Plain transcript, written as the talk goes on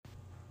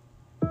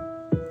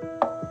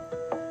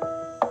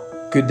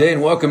Good day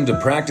and welcome to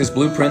Practice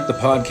Blueprint, the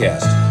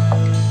podcast.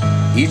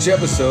 Each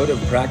episode of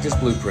Practice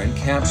Blueprint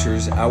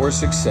captures our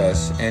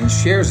success and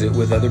shares it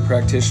with other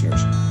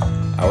practitioners.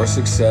 Our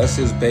success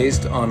is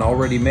based on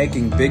already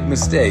making big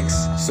mistakes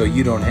so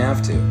you don't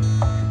have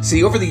to.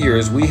 See, over the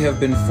years, we have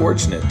been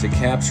fortunate to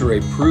capture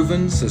a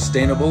proven,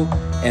 sustainable,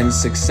 and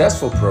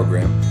successful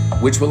program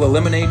which will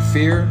eliminate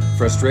fear,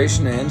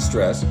 frustration, and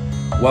stress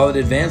while it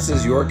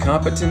advances your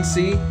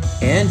competency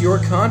and your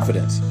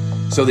confidence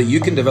so that you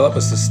can develop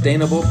a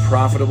sustainable,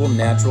 profitable,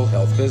 natural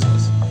health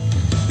business.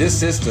 This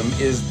system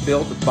is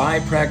built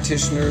by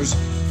practitioners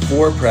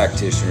for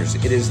practitioners.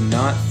 It is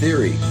not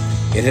theory.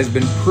 It has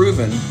been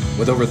proven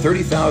with over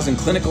 30,000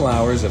 clinical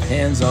hours of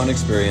hands-on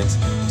experience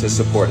to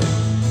support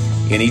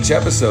it. In each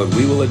episode,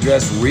 we will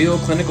address real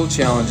clinical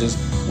challenges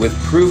with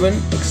proven,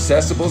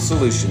 accessible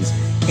solutions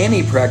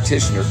any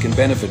practitioner can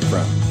benefit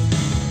from.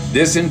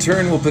 This, in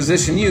turn, will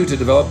position you to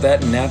develop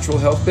that natural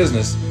health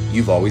business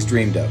you've always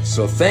dreamed of.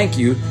 So thank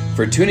you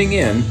for tuning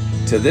in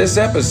to this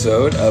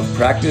episode of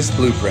Practice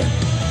Blueprint.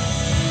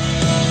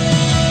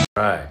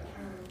 All right.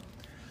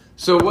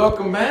 So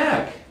welcome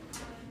back.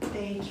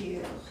 Thank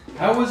you.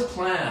 How was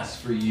class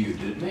for you?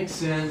 Did it make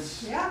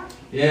sense? Yeah.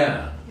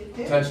 Yeah. It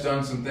did. Touched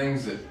on some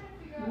things that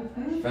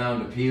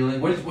found appealing.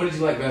 What did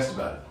you like best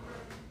about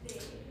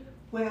it?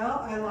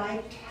 Well,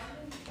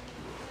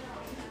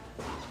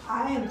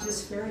 I am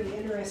just very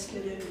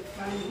interested in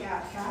finding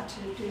out how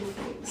to do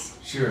things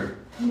Sure.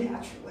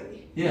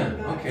 naturally. Yeah,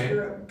 Not okay.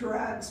 through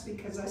drugs,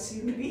 because I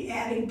seem to be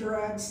adding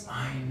drugs,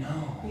 I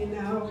know. you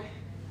know.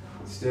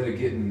 Instead of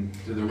getting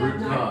to the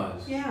root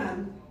cause. Yeah,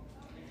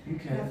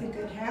 Okay. nothing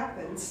good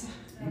happens.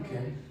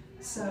 Okay.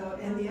 So,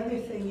 and the other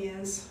thing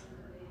is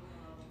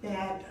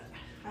that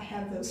I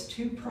have those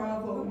two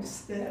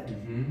problems that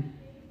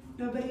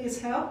nobody has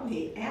helped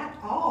me at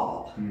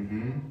all.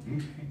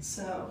 Okay.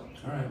 So,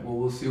 All right. Well,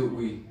 we'll see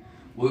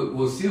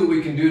what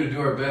we can do to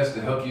do our best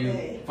to help you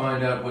Okay.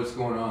 find out what's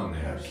going on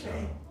there. okay. So.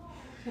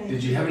 Thank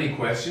Did you have any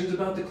questions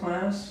about the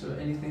class or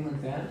anything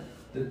like that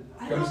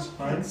I comes don't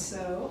to mind? think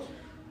so.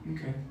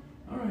 Okay.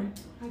 All right.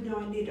 I know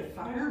I need a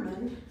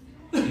fireman.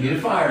 You need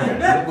a fireman.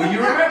 Well, you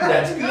remember.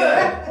 That's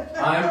good.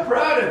 I'm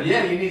proud of you.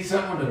 Yeah, you need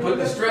someone to put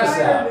the stress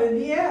out.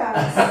 Fireman,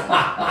 yes.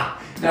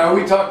 Now, are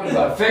we talking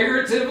about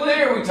figuratively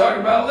or are we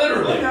talking about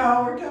literally?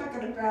 No, we're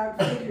talking about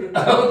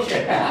figuratively.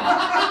 Okay.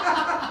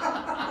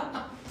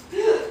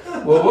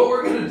 Well, what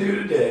we're going to do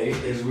today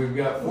is we've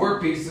got 4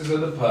 pieces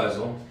of the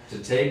puzzle to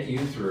take you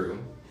through.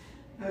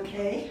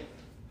 Okay.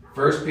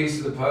 First piece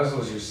of the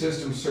puzzle is your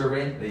system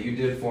survey that you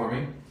did for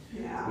me.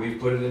 Yeah. We've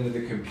put it into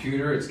the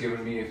computer. It's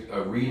given me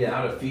a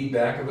readout, a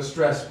feedback of a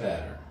stress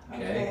pattern.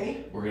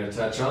 Okay. We're going to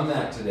touch on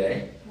that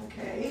today.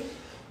 Okay.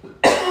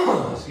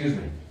 Excuse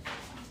me.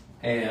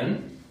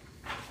 And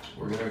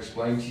we're going to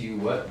explain to you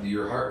what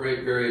your heart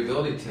rate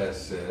variability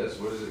test says.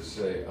 What does it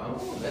say?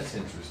 Oh, that's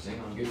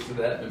interesting. I'll get to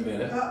that in a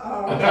minute.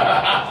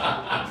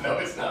 Uh-oh. No,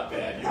 it's not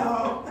bad.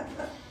 Oh.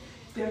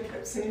 I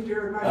kept saying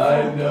during my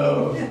I phone.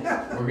 know.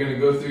 We're going to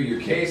go through your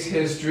case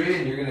history,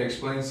 and you're going to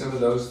explain some of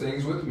those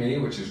things with me,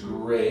 which is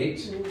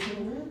great.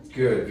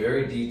 Good,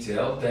 very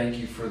detailed. Thank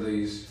you for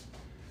these.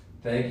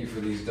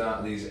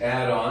 These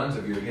add-ons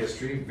of your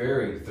history.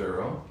 Very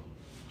thorough.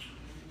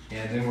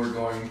 And then we're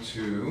going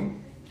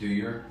to do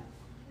your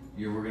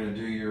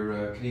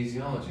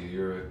kinesiology,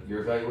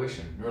 your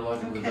evaluation,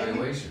 neurological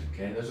evaluation.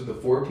 Okay, those are the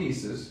 4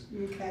 pieces.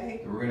 Okay.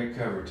 That we're going to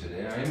cover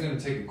today. I am going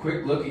to take a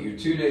quick look at your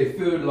 2-day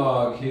food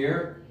log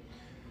here,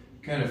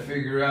 kind of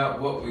figure out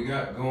what we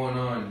got going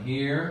on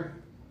here.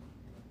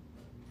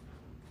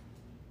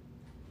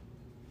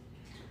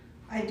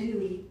 I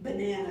do eat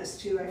bananas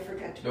too. I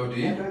forgot to Oh, put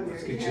do you? that on there.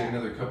 Let's get you Yeah.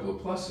 another couple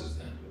of pluses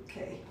then.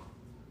 Okay.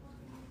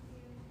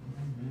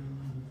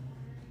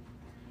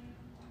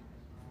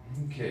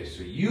 Okay,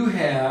 so you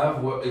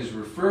have what is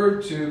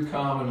referred to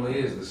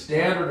commonly as the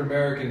standard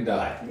American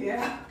diet.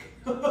 Yeah.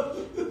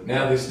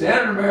 Now, the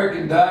standard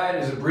American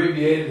diet is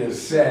abbreviated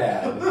as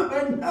SAD.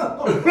 I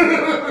know.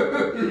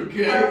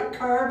 Okay.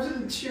 Carbs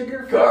and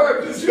sugar.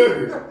 Carbs and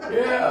sugar.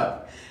 Yeah.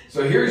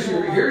 So here's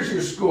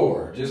your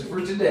score just for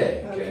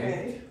today.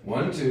 Okay.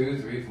 1, 2,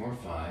 3, 4,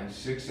 5,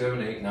 6,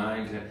 7, 8,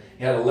 9, 10.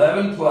 You had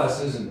 11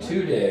 pluses in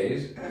 2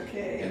 days.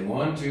 Okay. And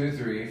 1, 2,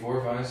 3,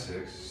 4, 5,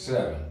 6,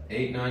 7,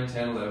 8, 9,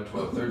 10, 11,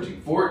 12,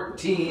 13,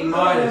 14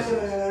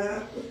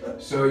 minuses.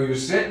 So you're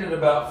sitting at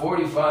about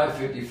 45,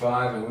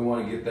 55, and we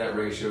want to get that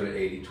ratio to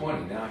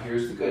 80-20. Now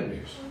here's the good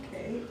news.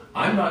 Okay.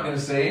 I'm not going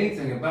to say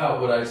anything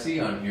about what I see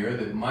on here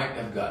that might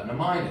have gotten a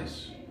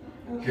minus.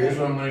 Here's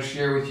what I'm going to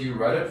share with you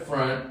right up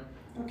front.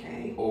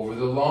 Okay. Over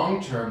the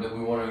long term that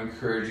we want to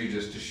encourage you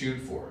just to shoot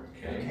for.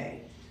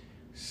 Okay.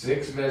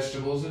 6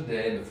 vegetables a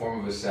day in the form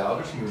of a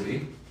salad or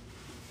smoothie.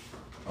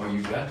 Oh,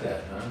 you got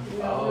that, huh?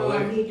 No,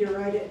 I need to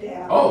write it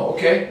down. Oh,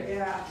 okay.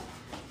 Yeah.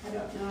 I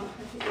don't know.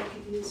 I think I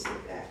could use the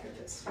back of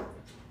this.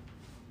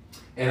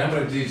 And I'm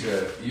going to teach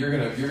you. You're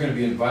going to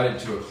be invited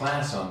to a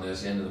class on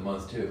this end of the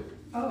month too.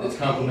 Oh, It's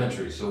okay.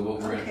 complimentary. So we're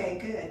gonna, Okay,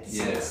 good.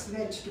 Yeah. 6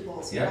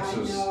 vegetables. Yeah, I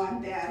so know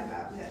I'm bad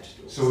about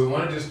vegetables. so we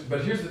want to just.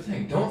 But here's the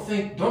thing: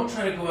 don't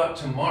try to go out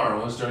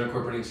tomorrow and start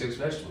incorporating 6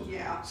 vegetables.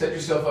 Yeah. Set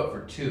yourself up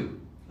for 2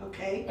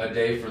 Okay. a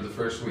day for the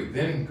first week.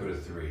 Then go to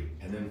 3,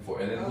 and then 4,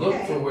 and then look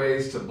Okay. for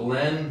ways to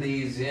blend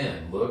these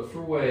in. Look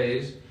for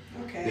ways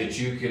Okay. that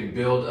you can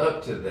build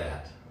up to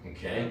that.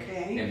 Okay?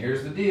 Okay. And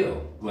here's the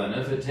deal,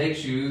 Glenna, if it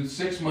takes you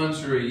 6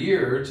 months or a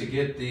year to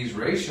get these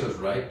ratios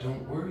right,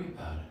 don't worry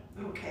about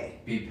it. Okay.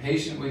 Be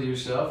patient with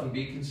yourself and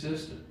be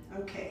consistent.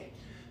 Okay.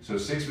 So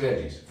 6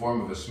 veggies, form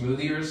of a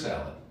smoothie or a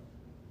salad.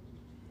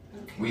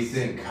 Okay. We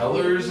think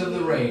colors of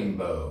the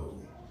rainbow.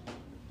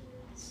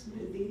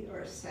 Smoothie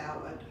or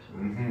salad.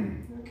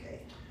 Mm-hmm. Okay.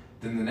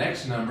 Then the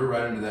next number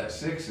right under that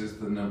 6 is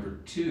the number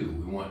 2.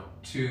 We want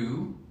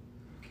 2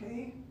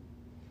 Okay.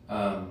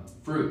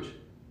 fruit.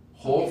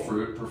 Whole Okay.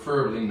 fruit,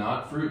 preferably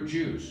not fruit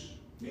juice.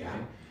 Yeah.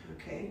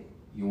 Okay.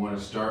 You want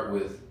to start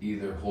with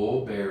either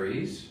whole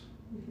berries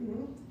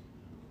Mm-hmm.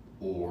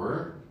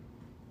 or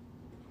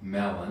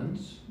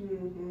melons,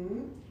 Mm-hmm.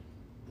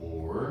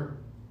 or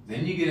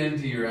then you get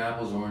into your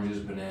apples, oranges,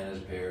 bananas,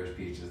 pears,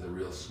 peaches, the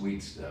real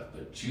sweet stuff.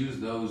 But choose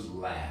those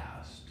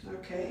last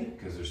Okay.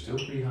 because they're still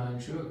pretty high in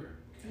sugar.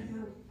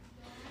 Yeah.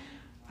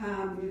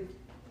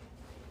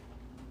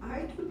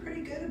 I do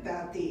pretty good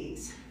about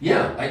these.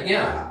 Yeah,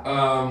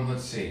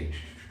 let's see.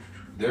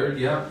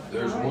 There's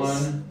I always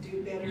one.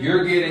 do better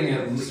You're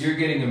with fruits.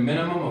 getting a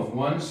minimum of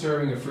 1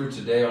 serving of fruits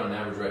a day on an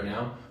average right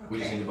now. We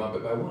just Okay. need to bump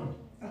it by 1.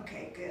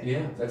 Okay, good.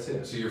 Yeah, that's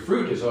it. So your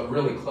fruit is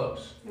really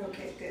close.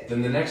 Okay, good.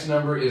 Then the next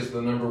number is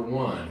the number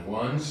 1.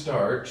 1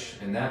 starch,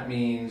 and that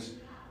means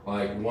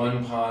like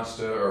 1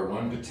 pasta or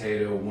 1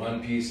 potato,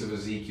 1 piece of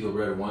Ezekiel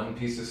bread, 1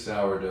 piece of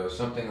sourdough,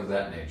 something of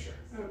that nature.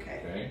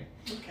 Okay. Okay.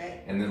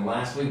 Okay. And then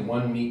lastly,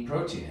 1 meat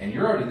protein, and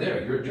you're already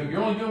there.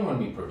 You're only doing 1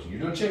 meat protein.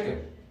 You're doing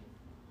chicken.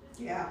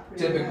 Yeah.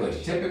 Pretty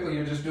much. Typically,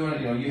 you're just doing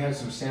it. You had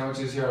some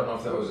sandwiches here. I don't know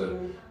if that was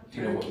a,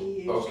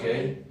 Turkey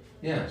okay.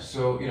 Yeah.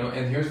 So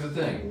and here's the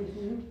thing.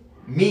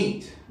 Mm-hmm.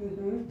 Meat,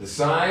 Mm-hmm. the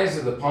size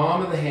of the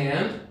palm of the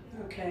hand,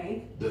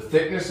 Okay. the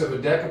thickness of a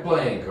deck of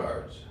playing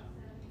cards.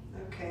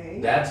 Okay.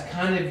 That's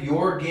kind of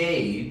your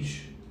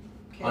gauge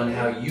Okay. on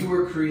how you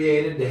were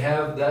created to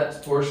have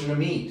that portion of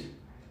meat.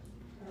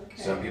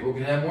 Okay. Some people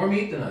can have more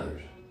meat than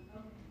others,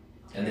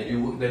 and they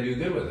do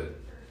good with it.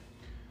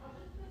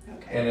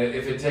 Okay. And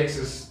if it takes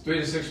us 3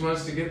 to 6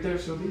 months to get there,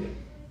 so be it.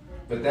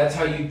 But that's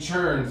how you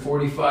turn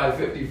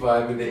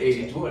 45-55 into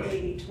 80-20.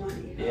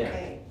 80-20. Yeah.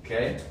 Okay.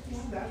 Okay?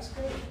 Well, that's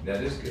good.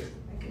 That is good.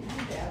 I can do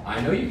that.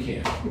 I know you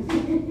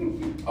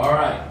can. All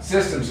right,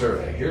 system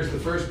survey. Here's the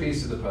first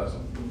piece of the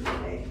puzzle.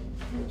 Okay.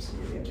 Oops,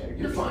 maybe I better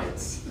You're get fine.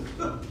 this.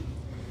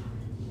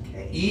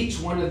 Okay. Each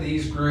one of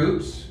these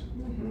groups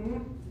Mm-hmm.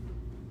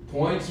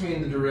 points me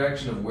in the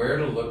direction of where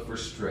to look for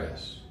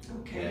stress.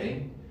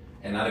 Okay.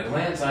 And at a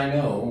glance, I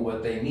know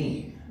what they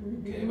mean.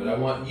 Okay, but I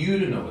want you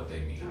to know what they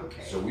mean.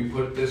 Okay. So we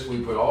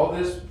put all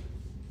this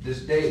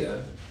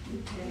data,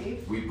 Okay.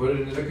 we put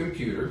it into the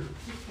computer.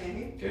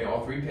 Okay. Okay,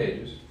 all 3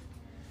 pages.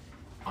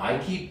 I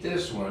keep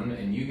this one,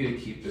 and you get to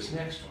keep this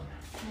next one.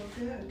 Oh,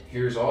 good.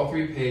 Here's all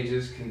 3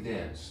 pages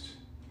condensed.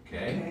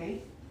 Okay?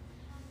 Okay.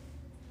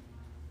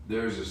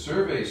 There's a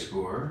survey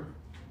score,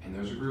 and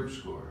there's a group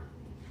score.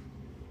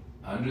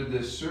 Under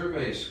this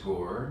survey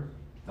score,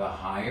 the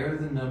higher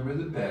the number,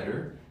 the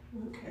better.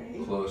 Okay.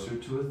 Closer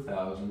to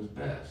 1,000 is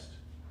best.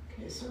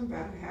 Okay, so I'm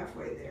about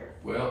halfway there.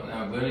 Well,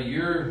 now, Glenna,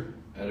 you're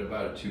at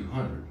about a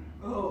 200.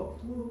 Oh,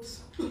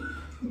 oops.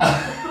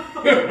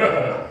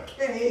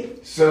 Okay.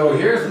 So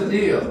here's the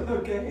deal.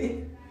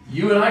 Okay.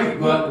 You and I could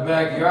go out in the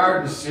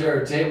backyard and share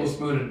a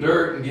tablespoon of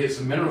dirt and get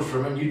some minerals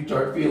from it, and you'd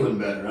start feeling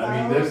better.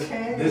 I mean,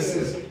 Okay. this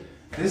is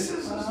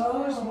as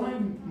far as Oh. my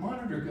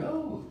monitor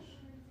goes.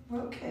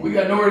 Okay. We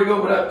got nowhere to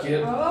go but up,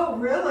 kid. Oh,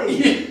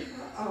 really?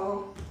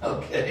 Oh,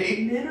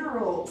 Okay.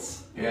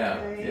 minerals. Yeah,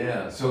 Okay.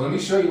 yeah. So let me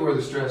show you where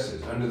the stress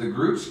is. Under the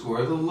group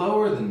score, the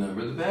lower the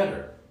number, the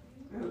better.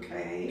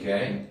 Okay.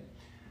 Okay?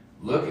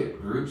 Look at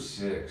group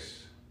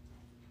 6.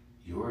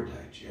 Your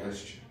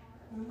digestion.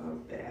 Oh,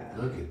 bad.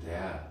 Look at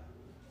that.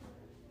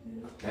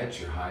 That's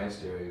your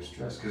highest area of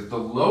stress. Because the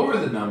lower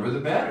the number, the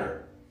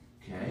better.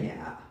 Okay?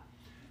 Yeah.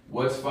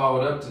 What's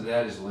followed up to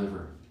that is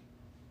liver.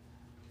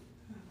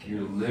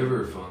 Your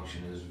liver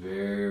function is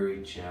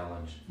very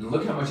challenged. And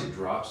look how much it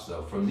drops,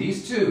 though. From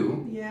these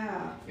 2,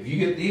 Yeah. if you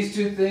get these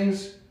 2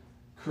 things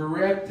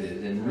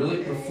corrected and really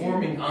Okay.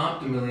 performing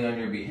optimally on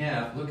your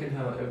behalf, look at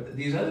how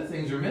these other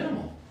things are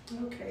minimal.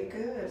 Okay,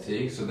 good.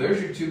 See? So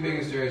there's your 2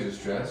 biggest areas of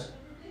stress,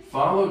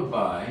 followed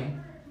by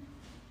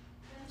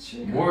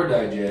Sugar. more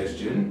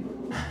digestion.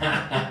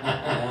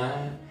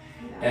 Yeah.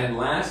 And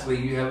lastly,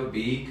 you have a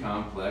B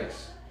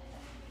complex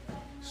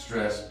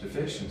stress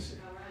deficiency.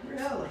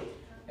 Really?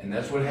 And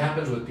that's what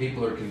happens when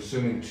people are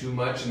consuming too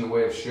much in the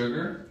way of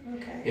sugar,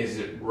 Okay. is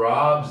it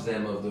robs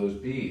them of those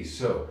B's.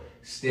 So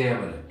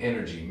stamina,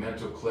 energy,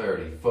 mental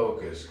clarity,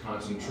 focus,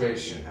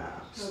 concentration.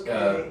 Yeah.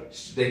 Okay.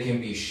 They can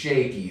be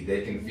shaky.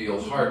 They can feel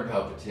heart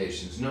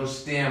palpitations. No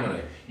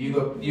stamina. You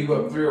go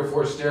up 3 or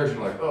 4 stairs and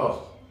you're like,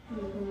 oh,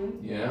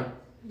 Mm-hmm. yeah.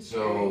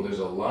 So there's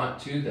a lot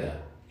to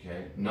that,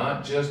 okay?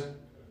 Not just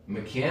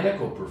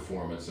mechanical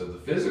performance of the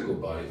physical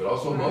body, but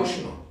also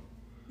emotional.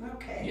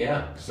 Okay.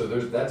 Yeah, so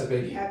that's a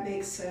biggie. That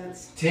makes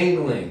sense.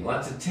 Tingling,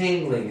 lots of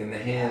tingling in the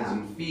hands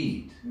and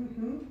feet.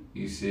 Mm-hmm.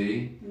 You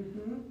see?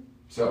 Mm-hmm.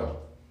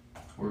 So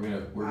we're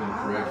gonna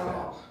correct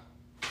that.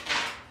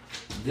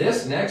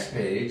 This next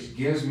page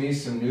gives me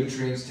some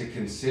nutrients to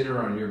consider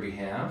on your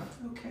behalf.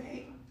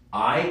 Okay.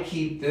 I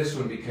keep this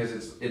one because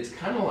it's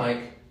kind of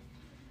like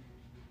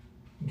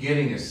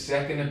getting a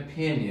second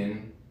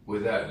opinion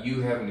without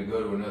you having to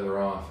go to another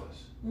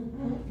office.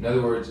 Mm-hmm. In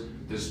other words,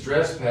 the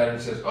stress pattern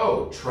says,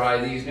 oh, try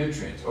these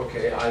nutrients.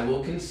 Okay, I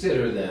will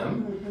consider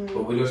them, Mm-hmm.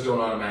 but we just don't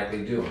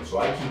automatically do them. So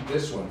I keep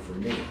this one for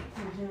me,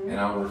 Mm-hmm. and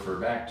I'll refer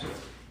back to it.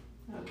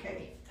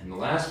 Okay. And the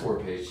last 4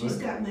 pages. She's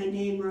got my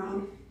name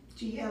wrong.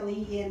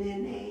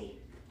 Glenna.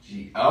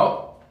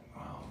 Oh,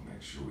 I'll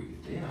make sure we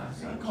get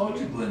that. I called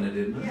you Glenna,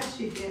 didn't I? Yes,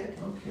 you did.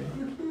 Okay.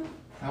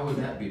 How would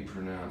that be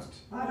pronounced?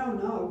 I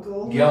don't know.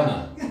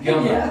 Gelna.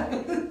 Gelna.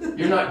 Yeah.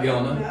 You're not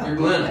Gelna. No. You're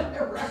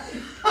Glenna.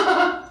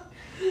 Right.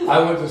 I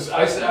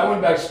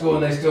went back to school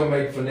and they still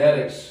make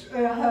phonetics,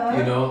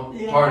 Uh-huh.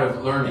 Yeah. part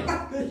of learning.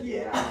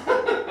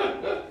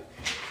 Yeah.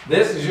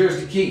 This is yours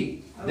to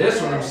keep.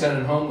 This one I'm Okay.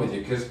 sending home with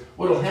you because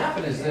what'll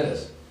happen is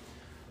this.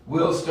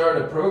 We'll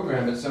start a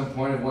program at some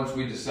point, and once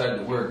we decide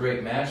that we're a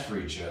great match for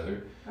each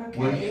other,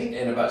 Okay.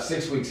 and about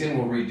 6 weeks in,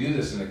 we'll redo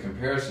this in a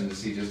comparison to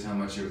see just how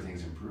much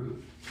everything's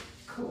improved.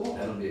 Cool.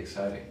 That'll be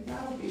exciting.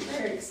 That'll be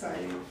very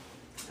exciting.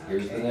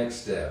 Here's the Okay. next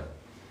step.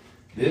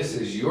 This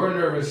is your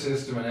nervous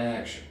system in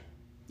action.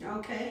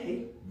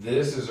 Okay.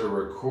 This is a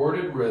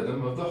recorded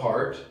rhythm of the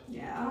heart,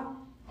 Yeah.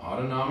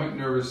 autonomic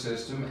nervous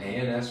system,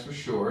 ANS for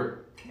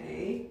short.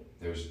 Okay.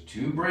 There's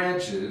 2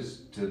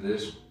 branches to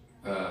this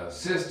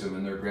system,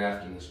 and they're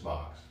graphed in this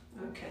box.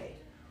 Okay.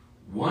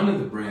 One of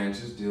the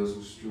branches deals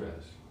with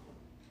stress,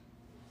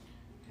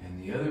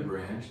 and the other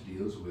branch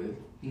deals with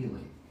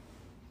healing.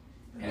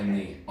 And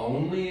the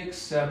only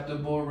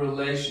acceptable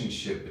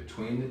relationship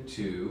between the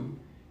 2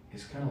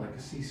 is kind of like a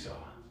seesaw.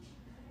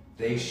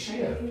 They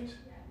shift,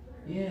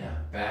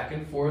 back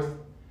and forth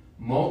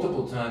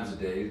multiple times a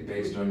day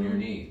based on your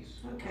needs.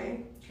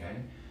 Okay. Okay,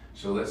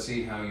 so let's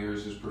see how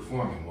yours is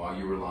performing. While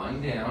you were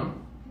lying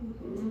down,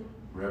 Mm-hmm.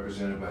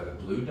 represented by the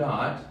blue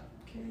dot,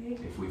 Okay.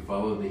 if we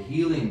follow the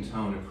healing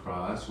tone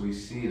across, we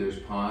see there's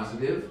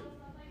positive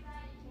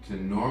to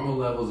normal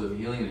levels of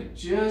healing. It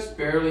just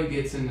barely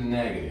gets into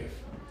negative.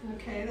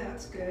 Okay,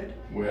 that's good.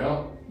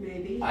 Well,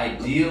 Maybe.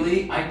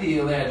 ideally,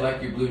 I'd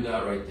like your blue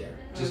dot right there,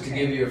 just to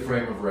Okay. give you a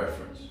frame of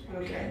reference.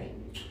 Okay.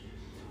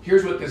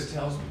 Here's what this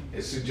tells me.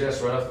 It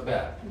suggests right off the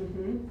bat.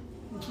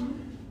 Mm-hmm. Mm-hmm.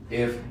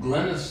 If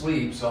Glenna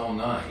sleeps all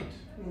night,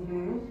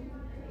 Mm-hmm.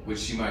 which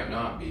she might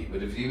not be,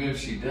 but even if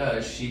she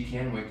does, she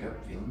can wake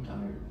up feeling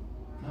tired,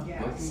 not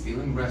Yes. looking,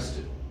 feeling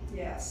rested.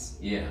 Yes.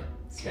 Yeah.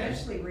 Okay.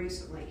 Especially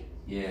recently.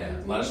 Yeah.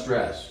 A lot of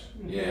stress.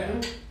 Yeah.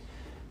 Mhm.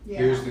 Yeah.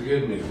 Here's the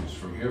good news.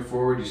 From here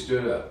forward, you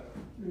stood up.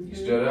 Mhm. You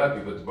stood up.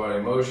 You put the body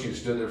in motion. You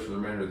stood there for the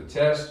remainder of the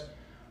test.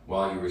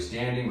 While you were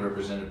standing,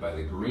 represented by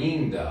the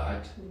green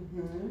dot,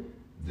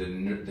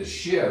 Mm-hmm. the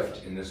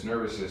shift in this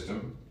nervous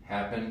system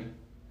happened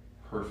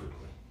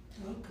perfectly.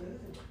 Oh, good.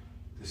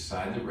 The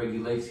side that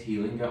regulates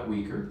healing got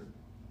weaker.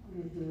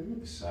 Mm-hmm.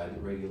 The side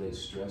that regulates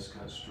stress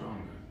got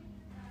stronger.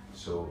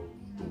 So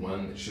the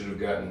one that should have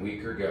gotten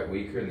weaker got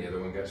weaker, and the other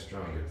one got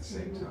stronger at the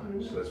same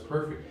time. So that's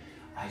perfect.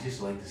 I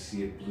just like to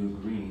see it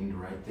blue-green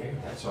right there.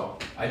 That's all.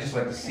 I just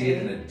like to see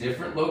it in a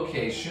different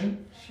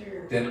location.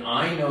 Sure. Then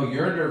I know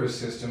your nervous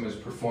system is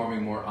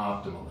performing more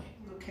optimally.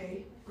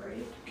 Okay,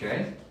 great.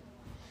 Okay?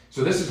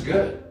 So this is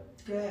good.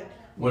 Good.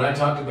 When I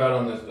talked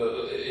about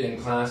in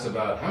class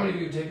about how many of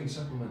you have taken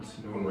supplements,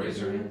 no one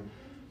raised their hand.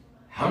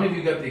 How many of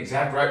you got the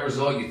exact right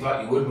result you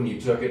thought you would when you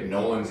took it?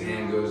 No one's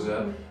hand goes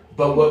up.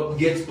 But what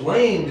gets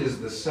blamed is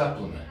the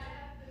supplement.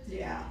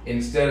 Yeah.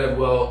 Instead of,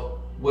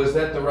 well, was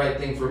that the right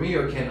thing for me,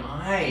 or can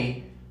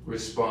I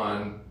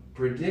respond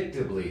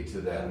predictably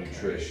to that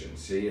nutrition?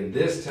 See, and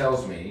this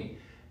tells me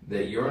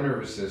that your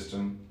nervous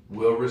system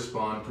will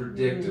respond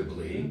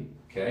predictably,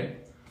 okay,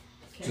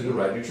 to the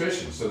right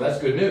nutrition. So that's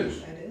good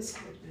news. That is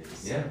good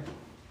news. Yeah.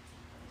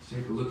 Let's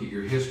take a look at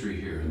your history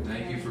here, and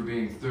thank you for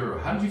being thorough.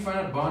 How did you find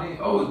out Bonnie?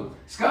 Oh,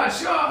 Scott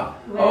Shaw.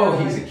 Oh,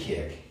 he's a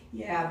kick.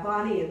 Yeah,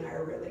 Bonnie and I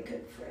are really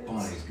good friends.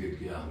 Bonnie's a good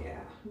gal. Yeah,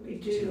 we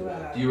do.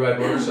 Do you ride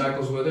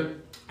motorcycles with her?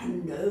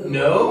 No.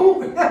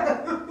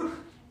 No?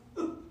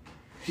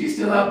 She's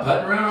still out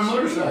putting around on a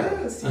motorcycle.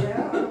 Yes,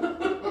 yeah.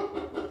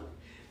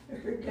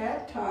 Her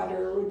dad taught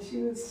her when she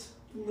was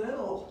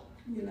little,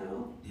 you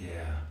know.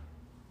 Yeah.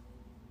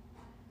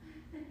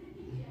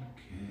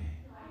 Okay.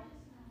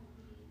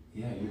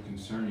 Yeah, you're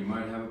concerned you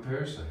might have a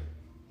parasite.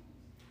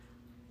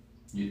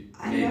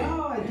 I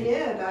know, I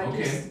did. I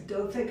Okay. just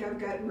don't think I've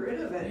gotten rid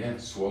of it. Yeah,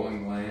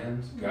 swollen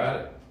glands.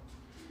 Got it.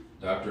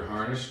 Dr.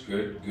 Harnish,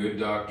 good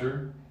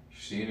doctor. You're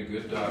seeing a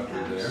good doctor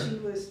Yeah, there. she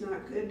was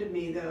not good to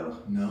me, though.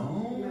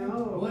 No?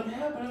 No. What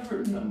happened? I've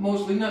heard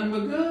mostly nothing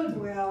but good.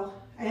 Well,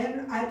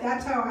 and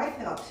that's how I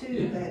felt, too.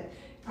 Yeah. But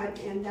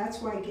And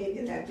that's why I gave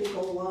you that big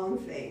old long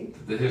thing.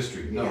 The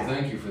history. No, Yeah.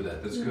 thank you for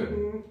that. That's good.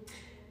 Mhm.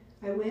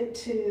 I went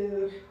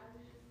to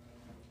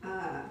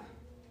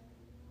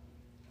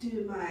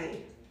do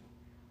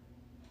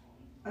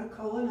a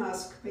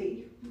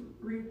colonoscopy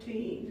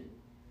routine.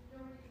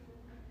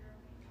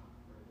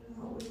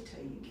 I'll wait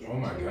till you get Oh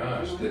my to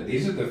gosh. it.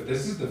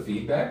 This is the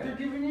feedback they're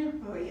giving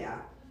you? Oh yeah,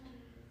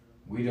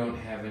 We don't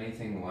have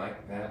anything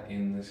like that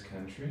in this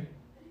country?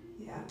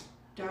 yeah.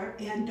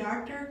 And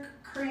Dr.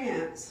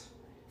 Krantz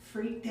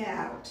freaked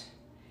out.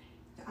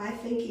 I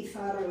think he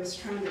thought I was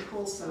trying to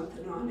pull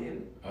something on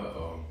him.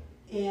 Uh-oh.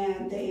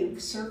 And they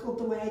circled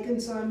the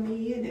wagons on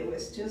me, and it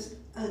was just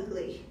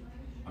ugly.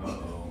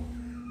 Uh-oh.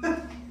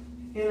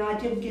 And I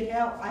didn't get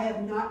help. I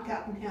have not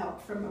gotten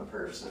help from a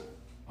person.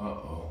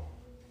 Uh-oh.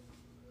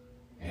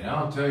 And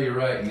I'll tell you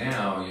right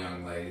now,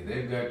 young lady,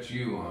 they've got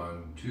you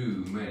on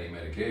too many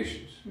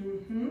medications.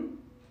 Mm-hmm.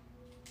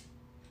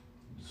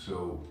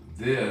 So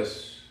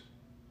this,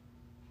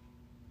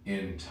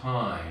 in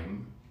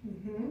time,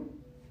 Mm-hmm.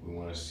 we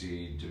want to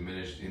see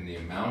diminished in the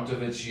amount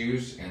of its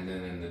use and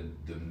then in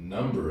the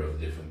number of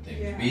different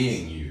things Yes.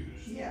 being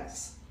used.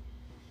 Yes.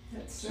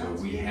 That So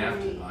sounds we very have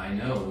neat. to, I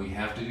know, we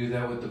have to do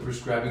that with the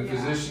prescribing Yeah.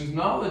 physician's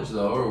knowledge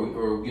though,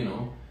 or you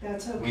know,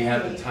 That's okay. we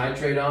have to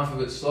titrate off of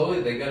it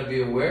slowly. They got to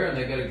be aware and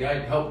they got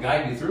to help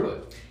guide you through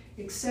it.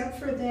 Except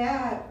for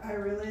that, I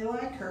really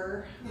like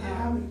her.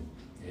 Yeah.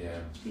 Yeah.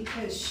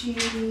 Because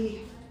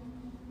she,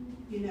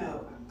 you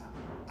know,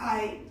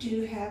 I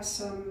do have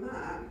some,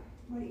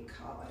 what do you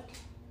call it?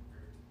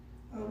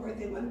 Oh, where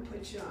they want to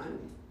put you on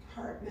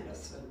heart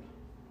medicine.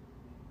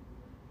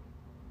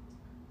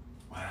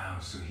 Wow,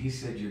 so he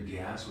said your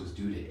gas was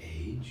due to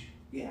age?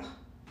 Yeah.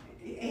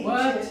 Age,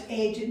 What?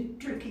 Age and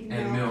drinking milk.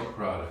 And milk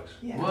products.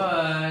 Yeah.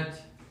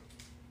 What?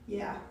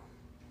 Yeah.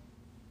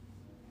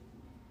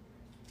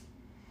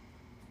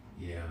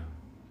 Yeah.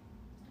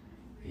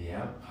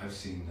 Yeah, I've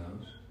seen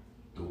those.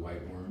 The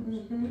white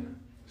worms. Mhm. Yeah.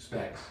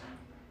 Specks.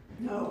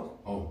 No,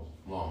 Oh,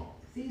 long.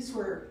 these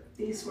were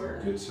Good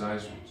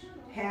sized ones.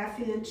 1/2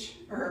 inch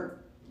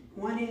or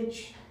 1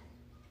 inch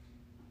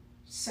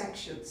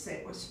sections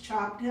that was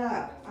chopped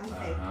up, I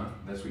think,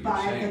 That's what you're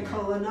by saying. the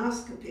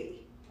colonoscopy.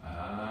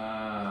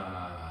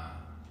 Ah.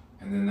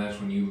 And then that's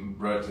when you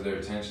brought it to their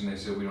attention, they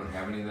said we don't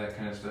have any of that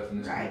kind of stuff in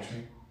this Right.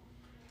 country?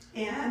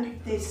 And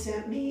they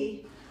sent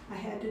me, I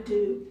had to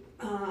do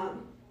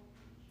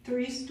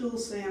 3 stool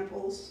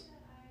samples,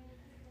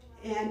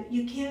 and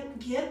you can't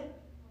get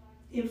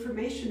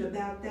information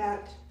about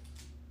that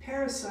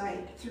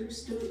parasite through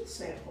stool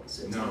samples.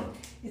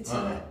 It's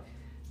Uh-uh.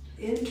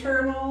 a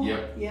internal.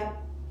 Yep. Yep.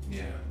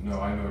 Yeah. No,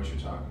 I know what you're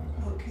talking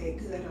about. Okay,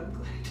 good. I'm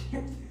glad to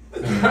hear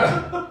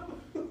that.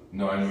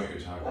 No, I know what you're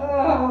talking about.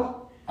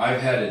 Oh.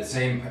 I've had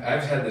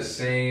the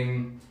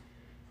same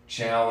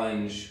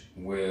challenge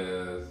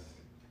with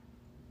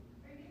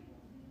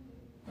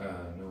no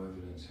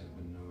evidence have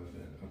been no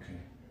evidence. Okay.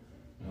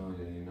 Not only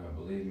did he not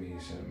believe me, he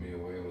sent me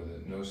away with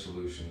it. No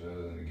solutions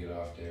other than to get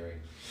off dairy.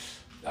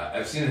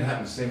 I've seen it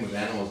happen the same with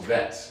animals,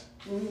 vets.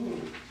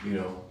 You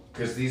know,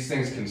 because these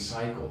things can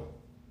cycle.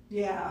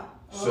 Yeah.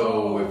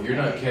 So if you're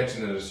not okay.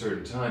 catching it at a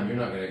certain time, you're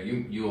not gonna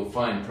you'll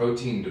find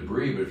protein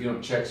debris, but if you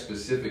don't check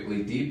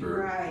specifically deeper,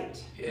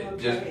 Right.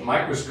 just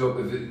microscope,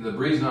 if the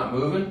debris is not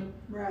moving,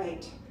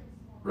 Right.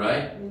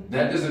 right? Mm-hmm.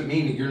 That doesn't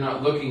mean that you're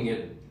not looking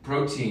at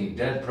protein,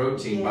 dead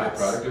protein Yes.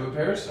 byproduct of a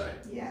parasite.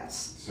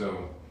 Yes.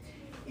 So,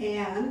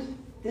 And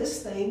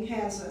this thing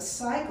has a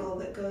cycle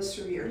that goes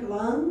through your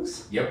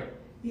lungs, yep,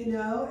 you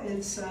know,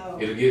 and so.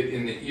 it'll get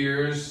in the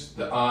ears,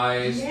 the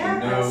eyes,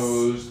 Yes. the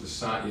nose, the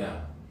side,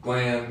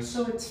 glands.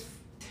 So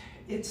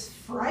it's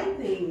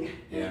frightening.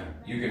 Yeah,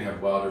 you can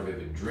have wild or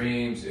vivid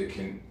dreams. It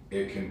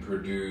can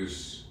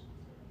produce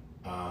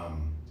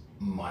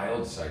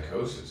mild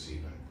psychosis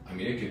even. I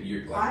mean, it could.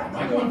 You're like, I am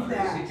I going believe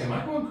crazy? that. Am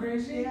I going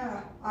crazy?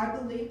 Yeah, I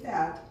believe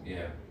that.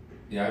 Yeah,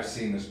 yeah. I've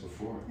seen this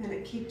before. And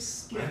it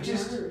keeps I getting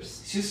just-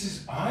 worse. It's just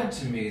as odd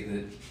to me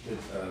that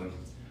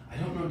I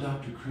don't know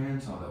Dr.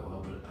 Krantz all that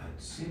well, but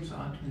it seems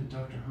odd to me that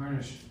Dr.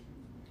 Harnish.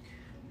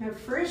 Now,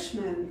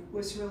 Frischman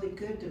was really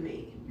good to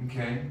me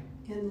Okay,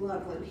 in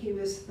Loveland. He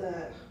was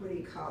the, what do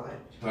you call it?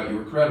 thought you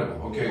were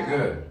credible. Okay, Yeah,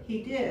 good.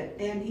 He did.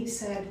 And he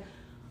said,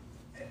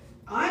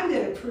 I'm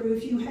going to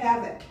prove you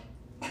have it.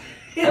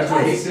 That's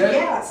what he said?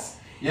 Yes.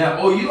 Yeah.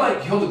 Oh, you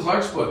like Hilda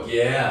Clark's book?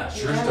 Yeah, her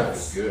stuff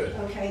Yes. is good.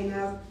 Okay,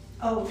 now,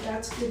 oh,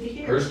 that's good to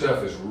hear. Her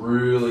stuff is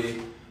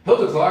really.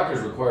 Hilda Clark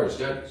has required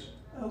studies.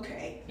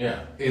 Okay,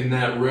 Yeah, in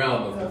that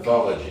realm of Okay.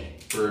 pathology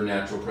for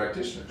natural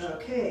practitioners.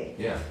 okay.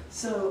 Yeah.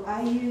 So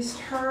I used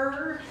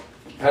her.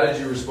 How did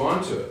you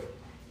respond to it?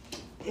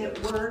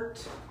 It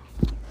worked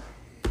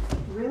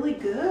really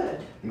good.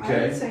 I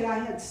Okay. would say I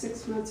had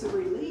 6 months of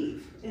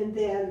relief, and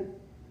then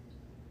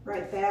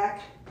right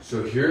back.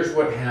 So here's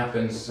what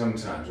happens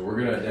sometimes. We're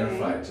going to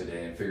identify Okay. it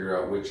today and figure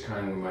out which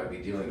kind we might be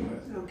dealing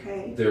with.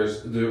 Okay.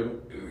 There's the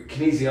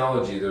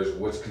kinesiology. There's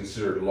what's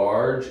considered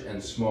large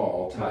and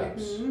small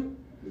types. Mhm.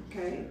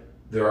 Okay.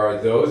 There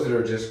are those that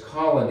are just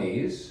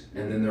colonies,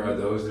 and then there are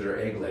those that are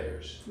egg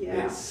layers.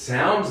 Yeah. It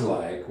sounds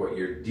like what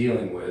you're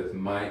dealing with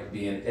might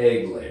be an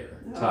egg layer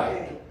type,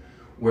 Okay.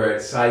 where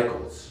it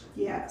cycles,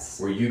 Yes.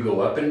 where you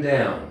go up and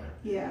down.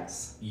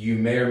 Yes. You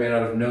may or may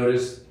not have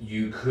noticed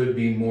you could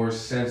be more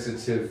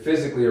sensitive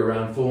physically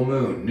around full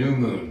moon, new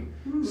moon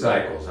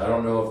cycles. I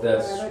don't know if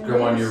that's I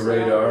come on your noticed that,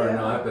 radar or yeah.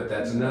 not, but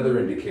that's another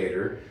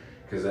indicator,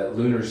 because that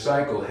lunar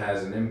cycle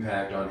has an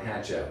impact on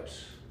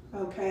hatch-outs.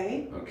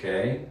 Okay.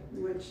 Okay?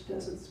 Which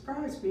doesn't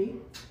surprise me.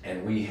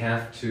 And we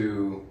have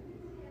to,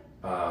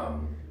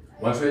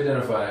 once we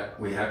identify it,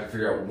 we have to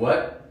figure out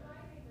what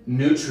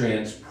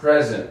nutrients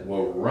present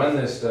will run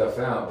this stuff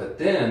out, but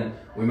then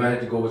we might have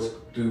to go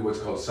do what's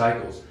called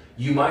cycles.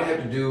 You might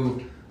have to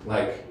do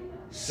like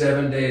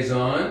 7 days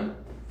on,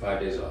 5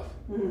 days off,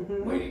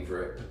 waiting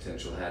for a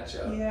potential hatch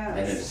out. Yes.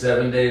 And then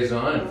 7 days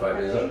on and 5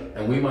 days off. Okay.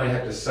 And we might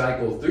have to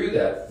cycle through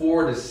that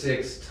 4 to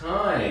 6 I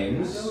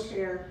times don't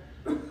care.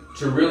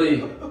 to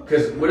really,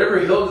 because whatever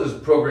Hilda's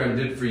program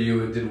did for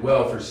you, it did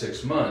well for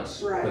 6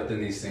 months. Right. But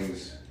then these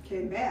things,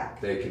 Came back.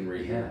 they can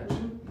rehatch.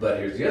 But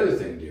here's the other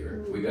thing,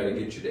 dear. We got to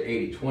get you to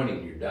 80-20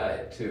 in your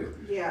diet too.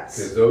 Yes.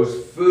 Because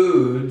those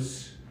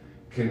foods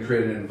can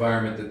create an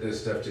environment that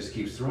this stuff just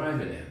keeps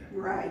thriving in.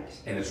 Right.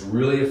 And it's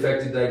really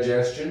affected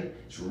digestion.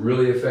 It's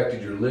really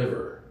affected your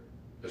liver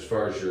as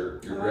far as your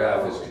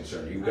graph is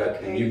concerned. You've got,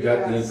 Okay, you've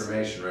got the yes.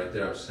 information right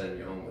there. I'm sending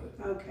you home with it.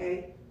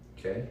 Okay.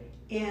 Okay?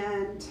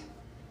 And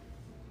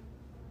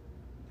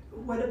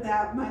what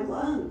about my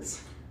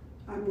lungs?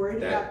 I'm worried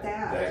about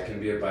that. That can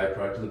be a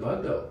byproduct of the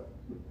bug though.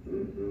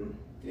 Mm-hmm.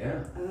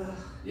 Yeah. Ugh.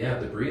 Yeah,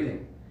 the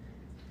breathing.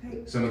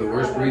 Thank Some of the God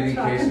worst I'm breathing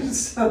talking to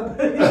cases.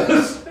 somebody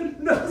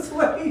who knows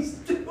what he's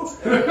doing.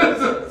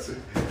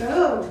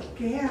 Oh,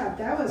 yeah,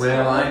 that was.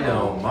 Well, I know.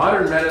 horrible.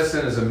 Modern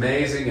medicine is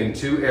amazing in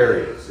 2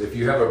 areas. If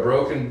you have a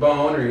broken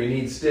bone or you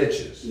need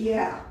stitches.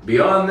 Yeah.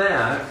 Beyond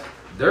that,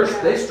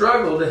 they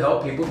struggle to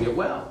help people get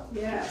well.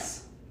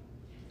 Yes.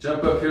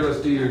 Jump up here,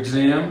 let's do your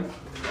exam.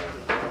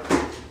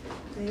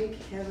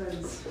 Thank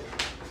heavens.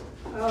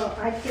 Oh,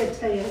 I can't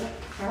tell you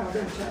how much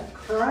I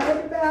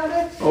cried about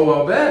it. Oh,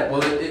 I'll bet.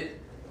 Well,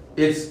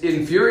 it's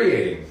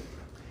infuriating.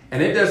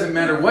 And it doesn't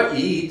matter what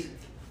you eat,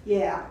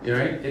 Yeah.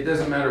 right? It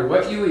doesn't matter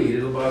what you eat,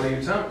 it'll bother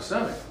your stomach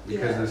because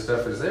Yeah. this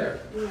stuff is there.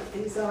 Yeah,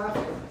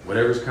 exhausted.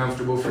 Whatever's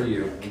comfortable for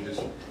you.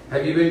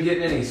 Have you been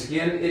getting any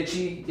skin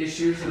itchy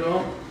issues at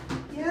all?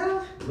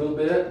 Yeah. A little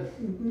bit?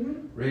 Mm-hmm.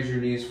 Raise your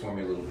knees for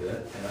me a little bit.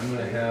 And I'm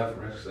going to have,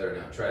 Rex, there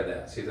now. Try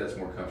that. See if that's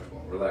more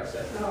comfortable. Relax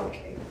that.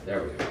 Okay.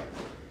 There we go.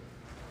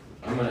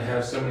 I'm going to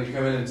have somebody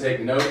come in and take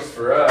notes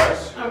for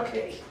us.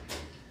 Okay.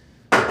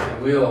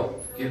 And we'll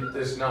get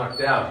this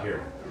knocked out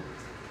here.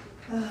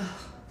 Oh,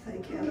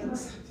 thank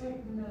heavens.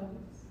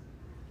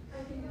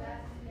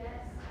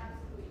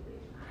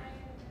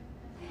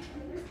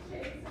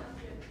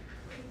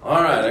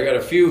 All right, I got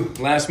a few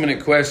last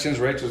minute questions.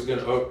 Rachel's going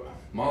to,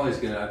 Molly's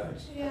going to,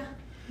 Yeah.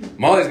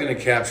 Molly's going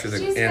to capture the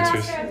She's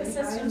answers. faster at the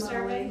system Hi,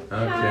 survey.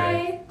 Molly. Okay.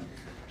 Hi.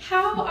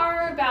 How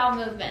are bowel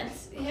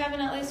movements? You having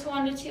at least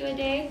 1 to 2 a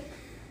day?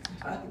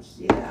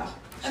 Yeah.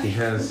 She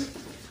has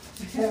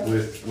Yeah.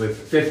 with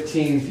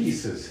 15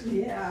 pieces.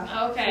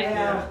 Yeah. Okay.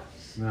 Yeah.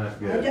 It's not I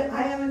good.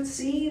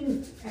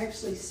 haven't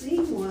actually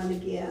seen one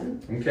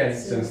again. Okay,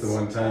 since the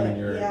one time in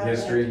your Yeah,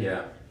 history,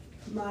 yeah.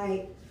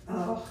 My,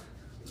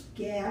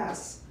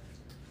 gas.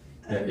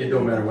 Yeah, it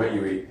don't matter what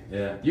you eat.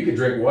 Yeah, you could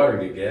drink water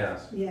and get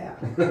gas. Yeah.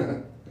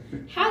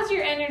 How's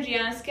your energy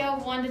on a scale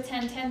of 1 to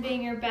 10, 10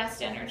 being your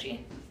best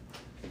energy?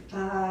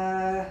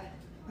 I'd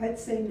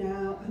say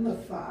now I'm a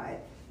 5.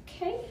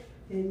 Okay.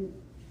 And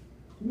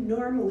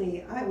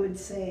normally I would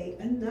say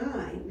a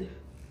 9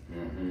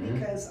 Mm-hmm.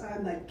 because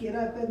I'm a get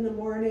up in the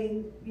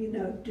morning,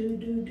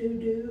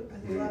 do.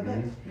 I love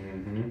it.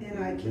 Mm-hmm. And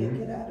I can't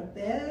get out of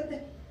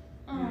bed.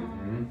 Oh,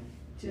 Mm-hmm.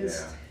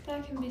 Just,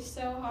 that can be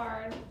so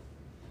hard.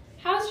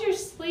 How's your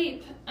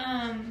sleep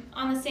on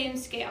the same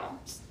scale?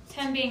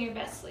 10 being your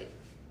best sleep.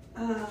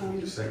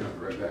 Just a second, I'll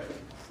be right back.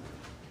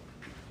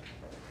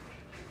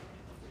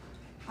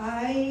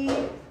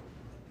 I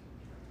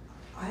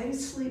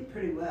sleep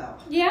pretty well.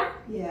 Yeah?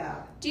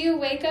 Yeah. Do you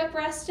wake up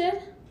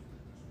rested?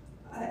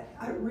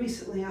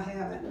 Recently I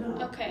haven't,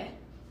 no. Okay.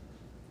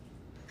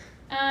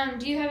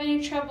 Do you have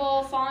any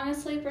trouble falling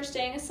asleep or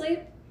staying asleep?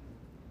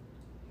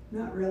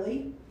 Not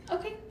really.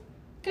 Okay,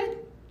 good.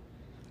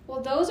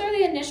 Well, those are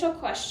the initial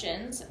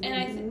questions, and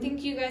I Mhm.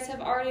 think you guys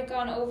have already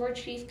gone over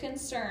chief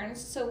concerns,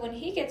 so when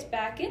he gets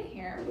back in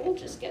here, we'll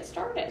just get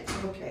started.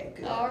 Okay,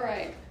 good. All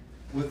right.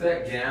 With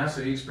that gas,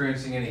 are you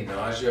experiencing any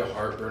nausea,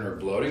 heartburn, or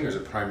bloating, or is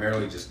it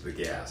primarily just the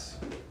gas?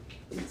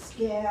 It's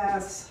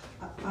gas.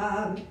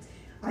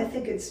 I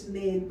think it's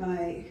made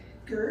my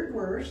GERD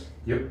worse.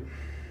 Yep.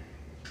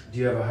 Do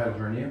you have a hiatal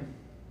hernia?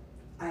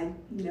 I've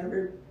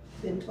never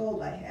been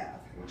told I have.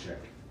 We'll check.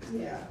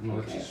 Yeah. I'm gonna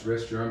let Okay. you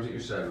rest your arms at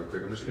your side real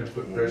quick. I'm just gonna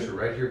put Okay. pressure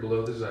right here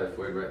below the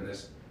xiphoid, right in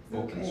this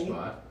open Okay.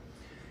 spot.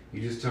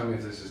 You just tell me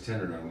if this is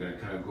tender or not. I'm gonna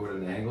kind of go at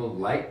an angle,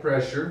 light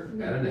pressure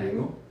at an Mhm.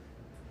 angle.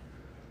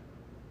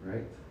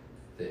 Right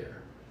there.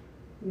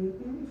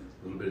 Mm-hmm.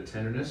 A little bit of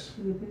tenderness.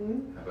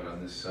 Mm-hmm. How about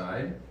on this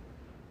side?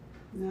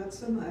 Not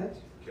so much.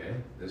 Okay,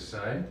 this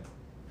side.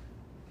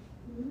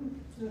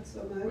 Not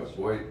so But much.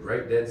 boy,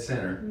 right dead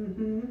center.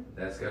 Mm-hmm.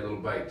 That's got a little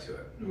bite to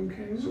it.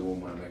 Okay, Mhm. so we'll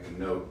want to make a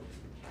note.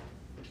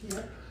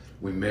 Yep.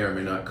 We may or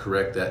may not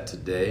correct that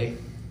today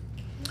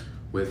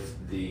with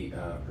the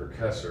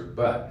percussor,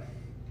 but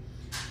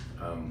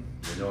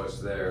we know it's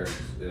there.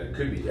 And it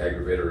could be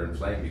aggravated or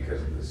inflamed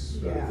because of this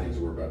other Yeah. things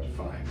we're about to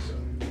find. So,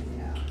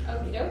 Yeah.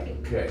 Okie dokie.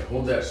 okay,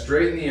 hold that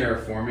straight in the air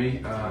for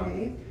me.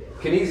 Okay.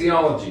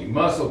 Kinesiology,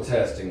 muscle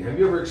testing. Have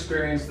you ever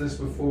experienced this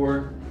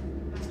before?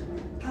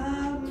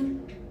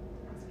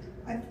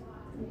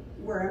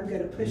 Where I'm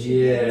going to push against,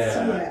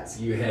 yes.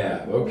 You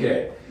have.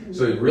 Okay.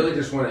 So you really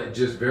just want to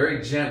just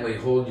very gently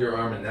hold your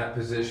arm in that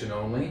position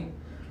only.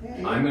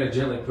 Okay. I'm going to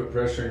gently put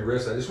pressure on your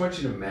wrist. I just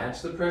want you to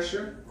match the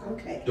pressure.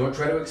 Okay. Don't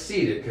try to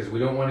exceed it because we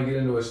don't want to get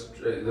into we're not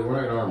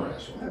going to arm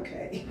wrestle.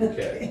 Okay.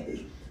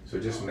 Okay. So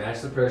just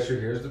match the pressure.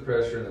 Here's the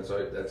pressure, and that's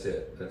all. That's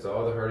it. That's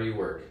all the harder you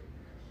work.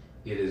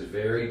 It is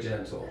very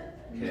gentle.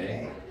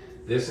 Okay.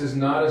 This is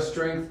not a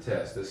strength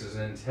test. This is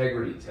an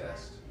integrity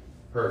test.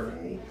 Perfect.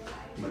 Okay.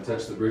 I'm going to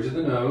touch the bridge of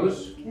the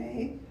nose.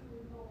 Okay.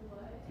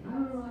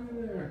 Oh,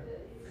 there.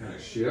 Kind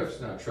of shifts.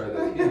 Now try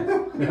that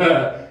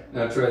again.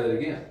 Now try that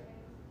again.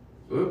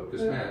 Oop,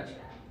 just match.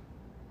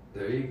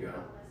 There you go.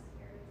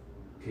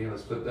 Okay,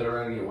 let's flip that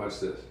around again. Watch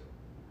this.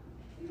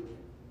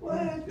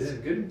 What?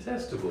 Good, good and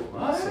testable.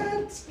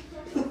 Awesome.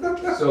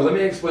 What? So let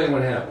me explain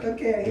what happened.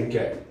 Okay.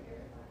 Okay.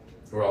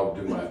 Or I'll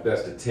do my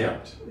best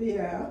attempt.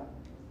 Yeah.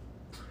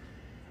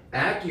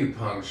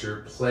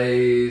 Acupuncture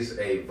plays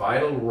a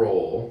vital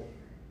role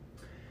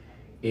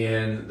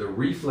in the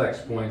reflex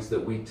points that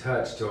we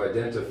touch to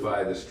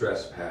identify the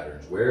stress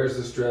patterns. Where's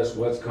the stress,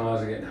 what's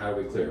causing it, and how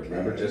do we clear it?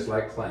 Remember, just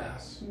like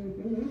class.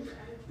 Mm-hmm.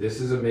 This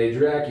is a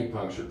major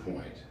acupuncture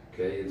point.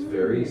 Okay, it's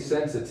very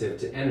sensitive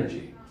to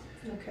energy.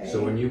 Okay.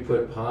 So when you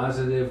put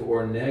positive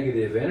or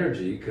negative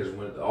energy, because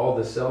when all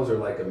the cells are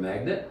like a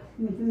magnet,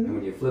 Mm-hmm. and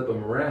when you flip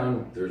them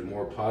around, there's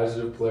more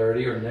positive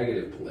polarity or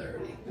negative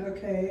polarity.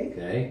 Okay.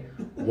 Okay,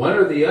 one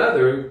or the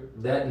other,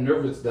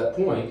 that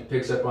point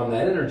picks up on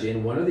that energy,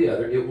 and one or the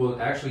other, it will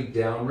actually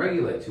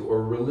down-regulate to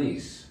or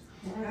release,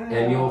 Wow.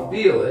 and you'll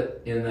feel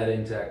it in that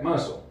intact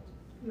muscle.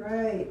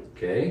 Right.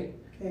 Okay,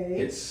 Okay.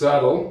 it's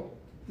subtle,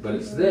 but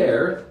it's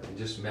there. And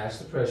just match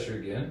the pressure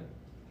again.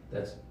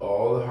 That's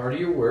all the harder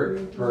your work.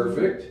 Mhm.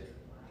 Perfect.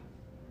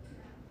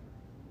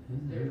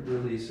 And there it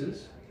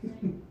releases.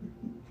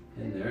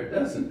 And there it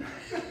doesn't.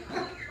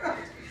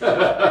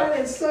 That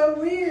is so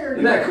weird.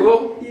 Isn't that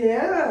cool?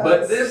 Yeah.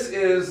 But this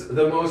is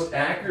the most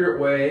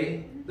accurate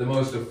way, the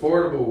most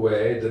affordable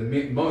way, the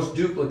most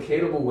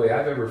duplicatable way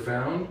I've ever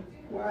found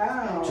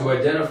Wow. to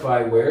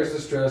identify where's the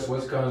stress,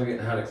 what's causing it,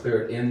 and how to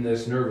clear it in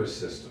this nervous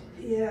system.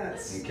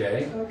 Yes.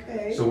 Okay?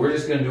 Okay. So we're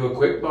just going to do a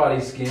quick body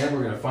scan.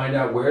 We're going to find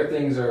out where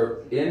things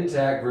are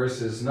intact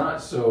versus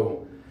not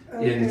so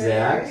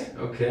intact.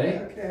 Okay?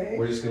 Okay.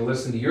 We're just going to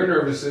listen to your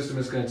nervous system.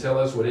 It's going to tell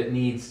us what it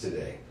needs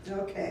today.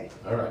 Okay.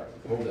 All right.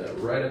 Hold that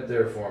right up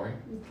there for me.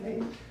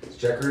 Okay. Let's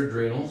check her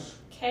adrenals.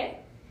 Okay.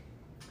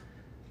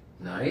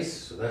 Nice.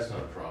 So that's not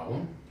a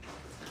problem.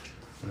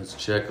 Let's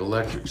check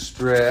electric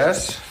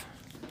stress.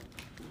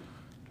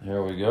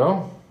 There we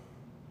go.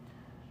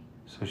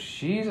 So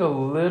she's a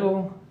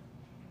little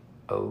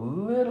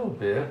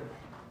bit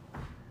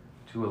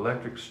to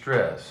electric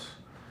stress.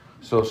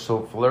 So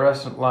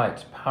fluorescent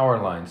lights,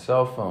 power lines,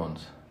 cell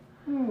phones,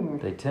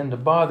 they tend to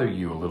bother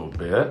you a little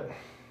bit.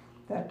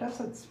 That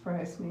doesn't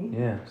surprise me.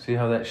 Yeah, see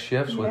how that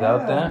shifts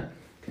without Yeah. that?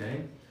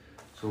 Okay,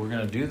 so we're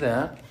gonna do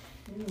that.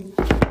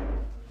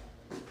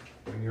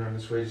 Bring your arm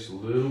this way just a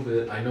little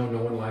bit. I know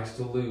no one likes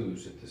to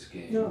lose at this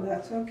game. No,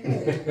 that's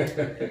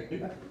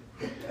okay.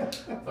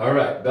 All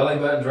right, belly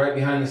button's right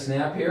behind the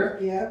snap here.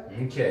 Yep.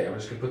 Okay, I'm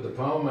just gonna put the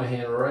palm of my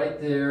hand right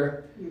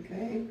there.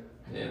 Okay.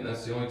 And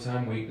that's the only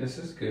time weakness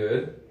is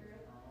good.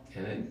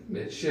 And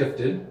it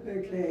shifted.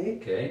 Okay.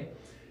 Okay.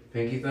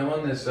 Pinky thumb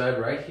on this side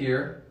right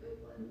here.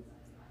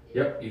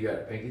 Yep, you got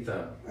it. Pinky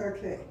thumb.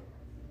 Okay.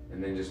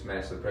 And then just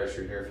match the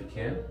pressure here if you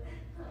can.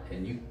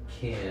 And you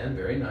can,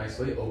 very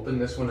nicely, open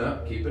this one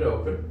up. Keep it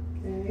open.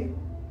 Okay.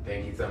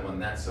 Pinky thumb on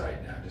that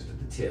side now, just at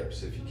the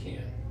tips if you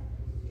can.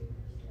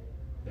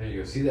 There you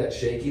go. See that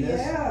shakiness?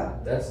 Yeah.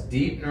 That's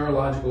deep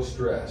neurological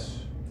stress.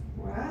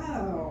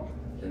 Wow.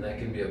 And that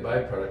can be a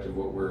byproduct of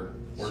what we're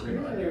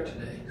working on here Sure.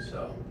 today.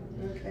 So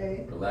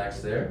Okay.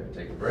 relax there.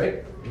 Take a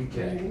break. Okay.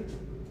 Okay.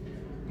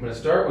 I'm going to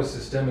start with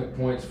systemic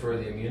points for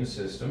the immune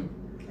system.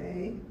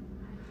 Okay.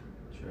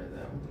 Try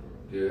that one.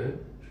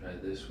 Good. Try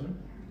this one.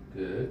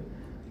 Good.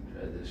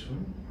 Try this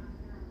one.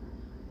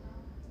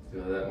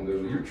 Feel that one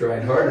goes, well, you're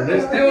trying harder.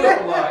 This still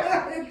don't like.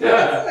 It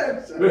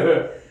doesn't.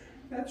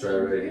 That's Try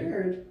right here.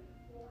 weird.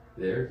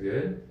 There,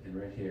 good. And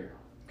right here.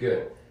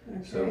 Good.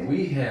 Okay. So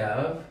we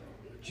have,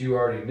 what you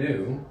already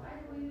knew,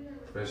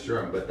 rest your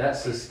arm, but that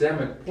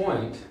systemic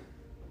point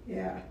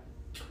Yeah.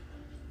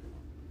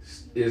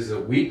 is a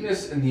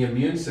weakness in the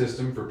immune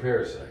system for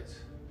parasites.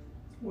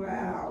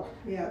 Wow.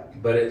 Yep.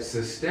 But it's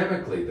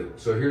systemically.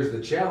 So here's the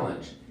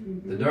challenge.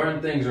 The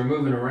darn things are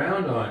moving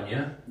around on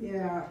you.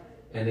 Yeah.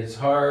 And it's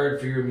hard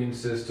for your immune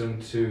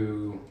system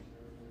to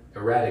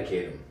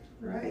eradicate them.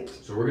 Right.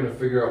 So we're going to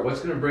figure out what's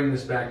going to bring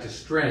this back to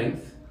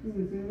strength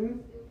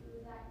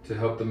to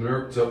help the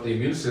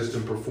immune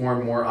system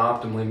perform more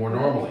optimally, more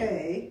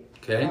normally.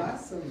 Okay.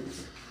 Awesome.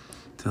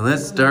 So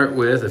let's start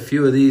with a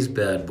few of these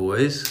bad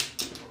boys.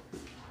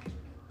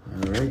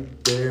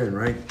 Right there and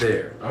right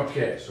there.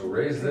 Okay, so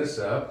raise this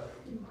up.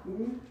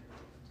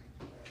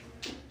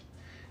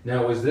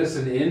 Now, was this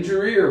an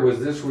injury or was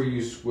this where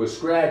you was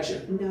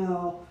scratching?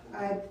 No,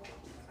 I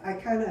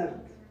kind of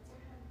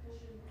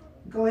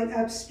going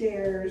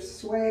upstairs,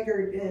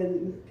 swaggered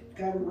and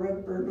got a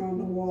rug burn on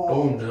the wall.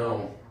 Oh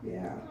no.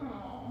 Yeah.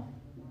 Aw.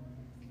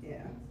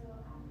 Yeah.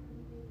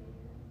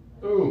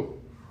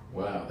 Ooh.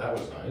 Wow, that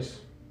was nice.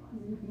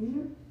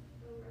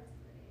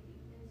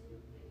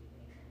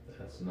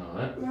 That's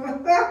not.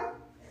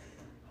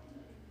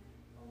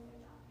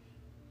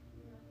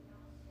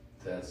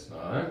 That's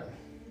not.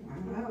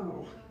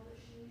 Wow.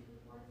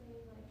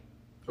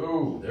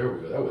 Oh, there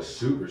we go. That was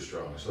super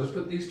strong. So let's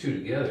put these two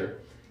together.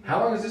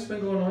 How long has this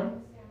been going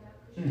on?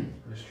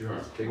 Missed your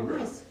arm. Take a breath.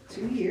 Almost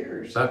 2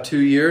 years. About 2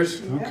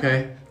 years? Yeah.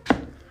 Okay. I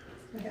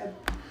had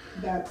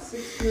about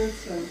 6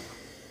 months of.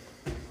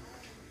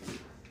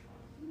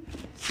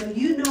 So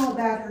you know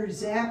about her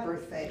zapper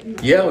thing.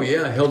 Right? Yeah, oh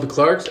yeah. Hilda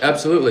Clark's?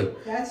 Absolutely.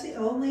 That's the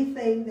only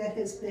thing that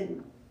has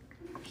been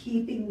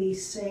keeping me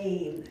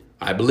sane.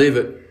 I believe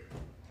it.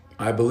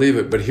 I believe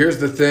it. But here's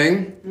the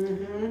thing.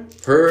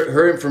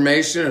 Her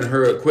information and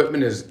her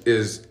equipment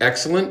is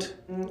excellent,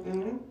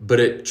 but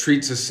it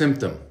treats a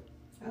symptom.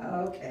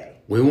 Okay.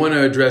 We want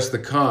to address the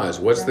cause.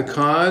 What's the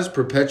cause?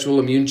 Perpetual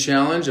immune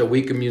challenge, a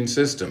weak immune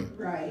system.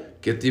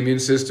 Right. Get the immune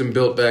system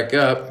built back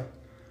up.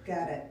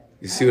 Got it.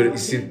 You see what you I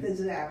see? the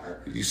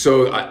zapper.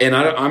 So,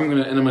 I'm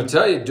gonna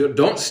tell you,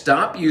 don't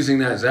stop using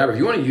that zapper. If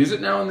you want to use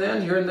it now and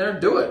then, here and there,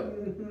 do it.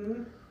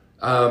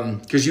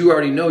 Because you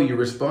already know you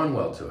respond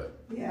well to it.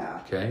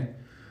 Yeah. Okay.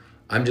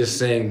 I'm just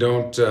saying,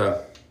 don't.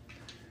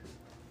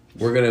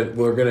 We're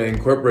gonna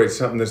incorporate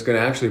something that's gonna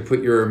actually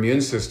put your immune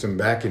system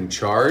back in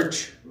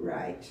charge,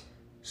 Right.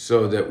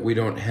 so that we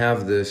don't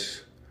have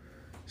this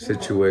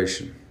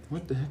situation.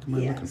 What the heck am I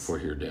looking for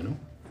here, Dano?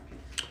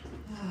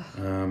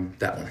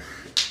 That one.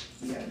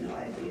 You have no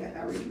idea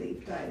how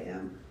relieved I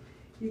am.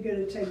 You're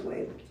going to take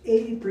away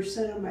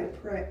 80% of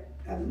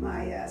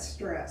my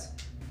stress.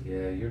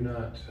 Yeah, you're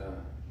not.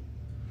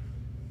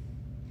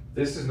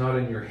 This is not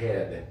in your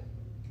head,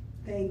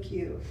 Thank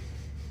you.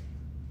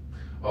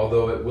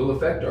 although it will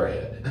affect our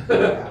head.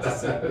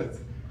 Yes. Yeah,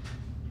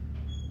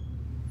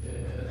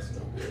 that's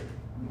no good.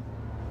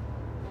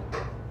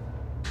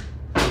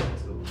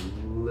 It's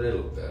a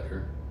little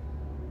better.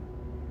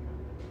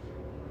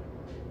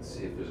 Let's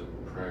see if there's a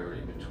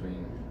priority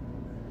between.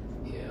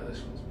 Yeah,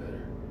 this one's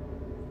better.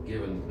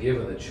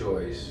 Given the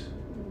choice.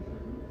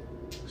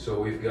 So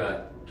we've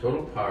got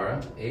Total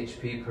Para,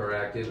 HP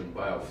Paractive, and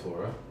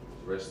Bioflora.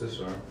 Rest this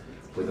arm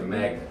with a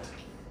magnet.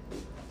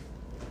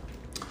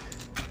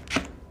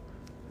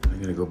 I'm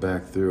gonna go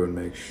back through and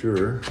make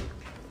sure.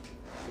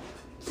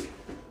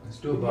 Let's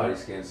do a body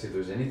scan, see if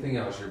there's anything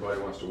else your body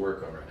wants to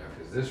work on right now.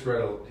 Because this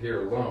right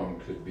here alone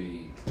could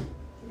be.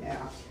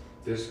 Yeah.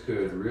 This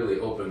could really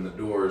open the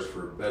doors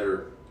for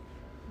better.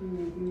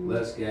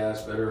 Less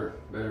gas, better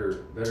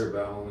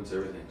bowel movements,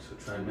 everything. So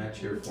try and match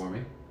here for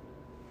me.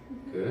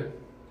 Good.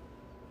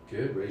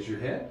 Good. Raise your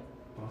head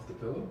off the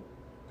pillow.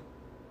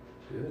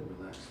 Good.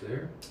 Relax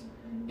there.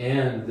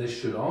 And this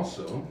should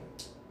also,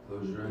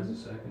 close your eyes a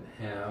second,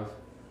 have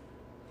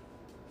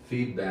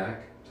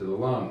feedback to the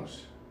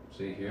lungs.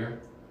 See here?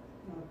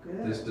 Oh,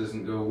 good. This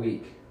doesn't go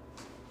weak.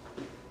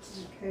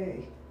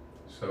 Okay.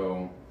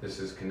 So this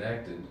is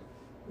connected,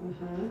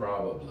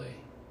 probably.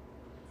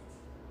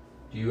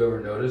 Do you ever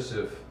notice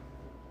if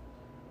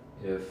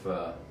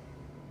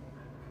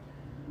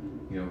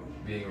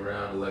being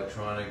around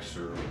electronics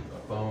or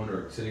a phone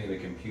or sitting at a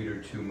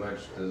computer too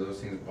much, does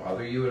those things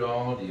bother you at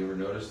all? Do you ever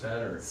notice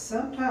that? Or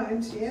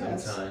Sometimes,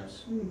 yes.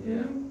 sometimes,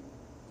 yeah.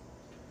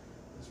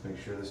 Let's make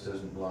sure this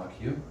doesn't block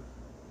you.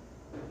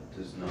 It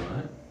does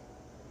not.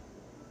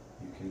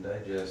 You can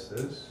digest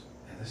this.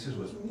 And this is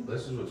what's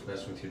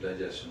messing with your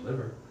digestion,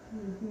 liver.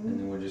 And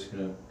then we're just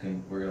gonna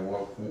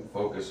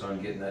focus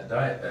on getting that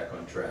diet back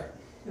on track.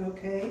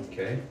 Okay.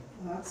 Okay.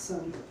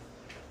 Awesome.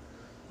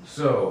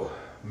 So,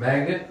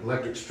 magnet,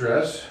 electric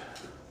stress,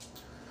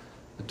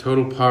 the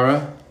Total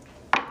Para,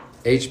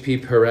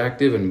 HP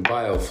Paractive, and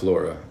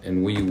Bioflora,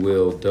 and we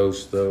will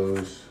dose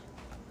those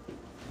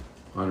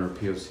on our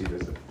POC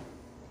visit.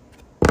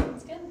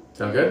 Sounds good.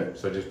 Sound good?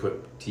 So just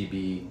put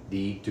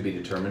TBD, to be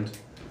determined.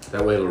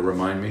 That way it'll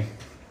remind me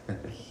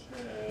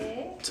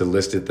Okay. to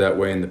list it that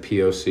way in the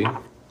POC.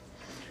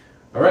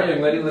 All right,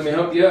 young lady, let me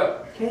help you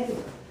up. Okay.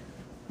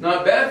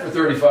 Not bad for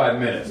 35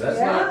 minutes. That's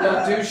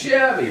not too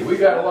shabby. We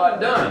got a lot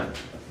done.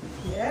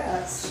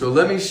 Yes. So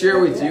let me share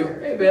with you.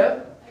 Hey,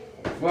 Beth.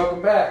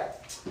 Welcome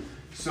back.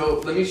 So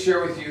let me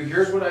share with you.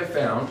 Here's what I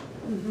found.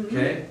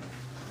 Okay.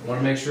 I want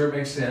to make sure it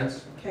makes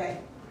sense. Okay.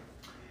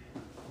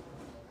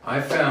 I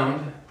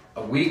found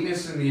a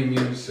weakness in the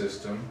immune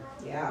system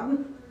Yeah.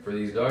 for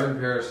these garden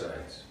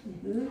parasites.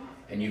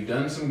 And you've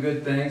done some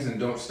good things, and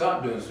don't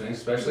stop doing some things,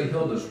 especially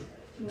Hilda's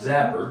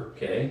zapper,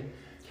 okay?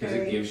 Because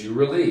it Okay. gives you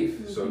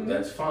relief, so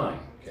that's fine,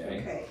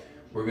 okay? Okay.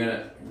 We're going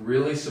to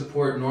really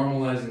support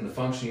normalizing the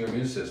function of your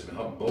immune system,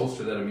 help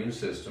bolster that immune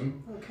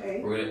system.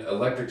 Okay. We're going to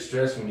electric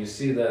stress, when you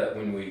see that,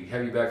 when we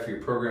have you back for your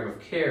program of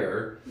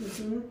care,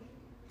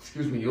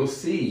 excuse me, you'll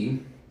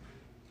see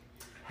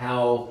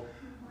how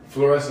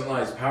fluorescent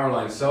lights, power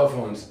lines, cell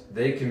phones,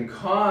 they can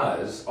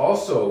cause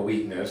also a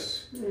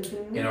weakness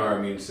in our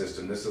immune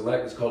system. This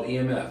it's called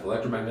EMF,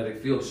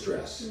 electromagnetic field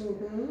stress.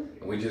 And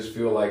we just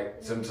feel like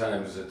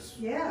sometimes it's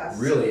Yes.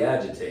 really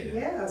agitated.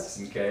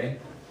 Yes. Okay?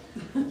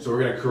 So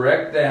we're going to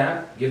correct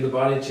that, give the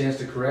body a chance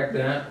to correct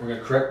that. We're going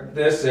to correct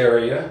this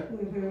area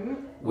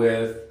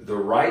with the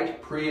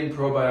right pre and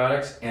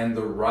probiotics and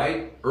the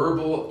right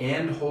herbal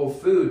and whole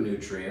food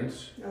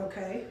nutrients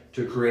Okay.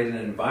 to create an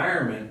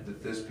environment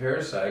that this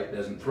parasite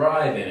doesn't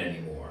thrive in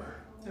anymore.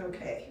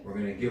 Okay. We're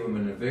going to give them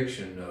an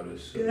eviction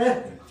notice.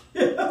 Good.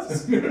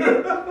 Yes. Do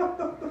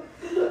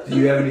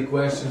you have any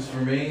questions for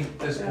me at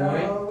this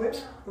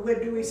point?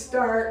 When do we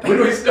start? When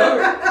do we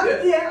start?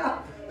 Yeah.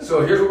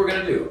 So here's what we're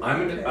going to do.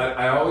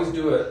 I always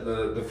do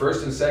the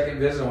first and second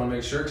visit. I want to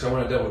make sure, because I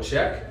want to double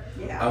check.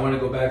 Yeah. I want to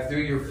go back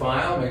through your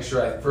file, make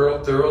sure I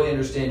thoroughly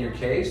understand your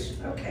case.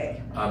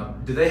 Okay.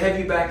 Do they have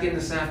you back in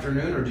this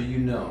afternoon, or do you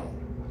know?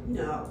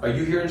 No. Are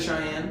you here in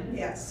Cheyenne?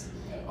 Yes.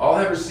 I'll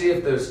have her see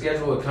if the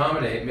schedule will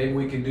accommodate. Maybe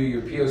we can do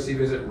your POC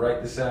visit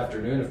right this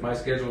afternoon if my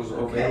schedule is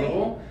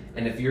available,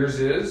 and if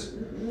yours is.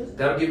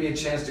 That'll give me a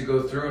chance to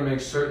go through and make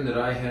certain that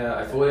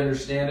I fully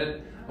understand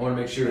it. I want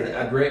to make sure it's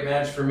a great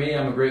match for me,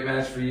 I'm a great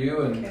match for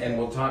you, and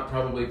we'll talk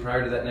probably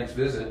prior to that next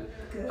visit,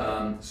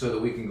 so that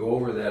we can go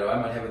over that. I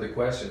might have other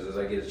questions as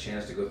I get a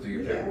chance to go through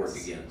your paperwork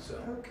again. So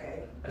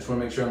Okay. I just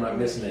want to make sure I'm not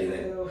missing Thank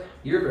anything. you.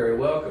 You're very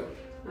welcome.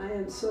 I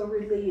am so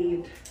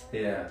relieved.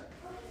 Yeah.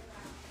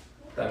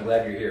 I'm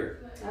glad you're here.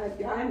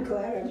 I'm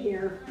glad I'm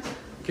here.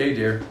 Okay,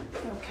 dear.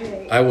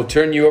 Okay. I will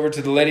turn you over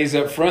to the ladies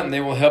up front, and they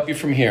will help you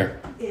from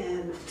here.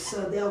 And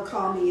so they'll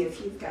call me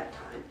if you've got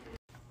time.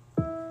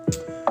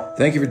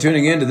 Thank you for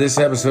tuning in to this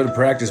episode of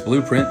Practice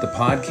Blueprint, the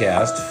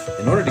podcast.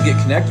 In order to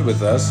get connected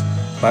with us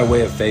by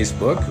way of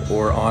Facebook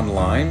or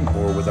online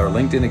or with our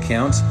LinkedIn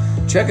accounts,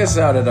 check us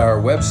out at our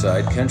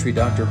website,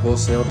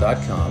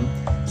 countrydoctorwholesale.com.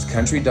 It's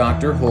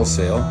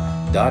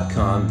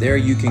countrydoctorwholesale.com. There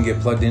you can get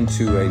plugged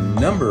into a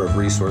number of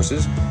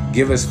resources,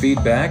 give us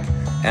feedback,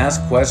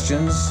 ask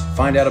questions,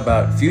 find out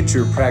about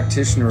future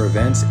practitioner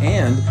events,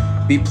 and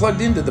be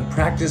plugged into the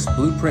Practice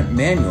Blueprint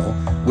Manual,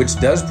 which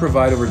does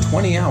provide over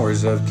 20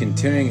 hours of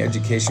continuing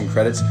education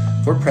credits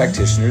for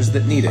practitioners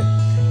that need it.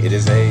 It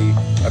is a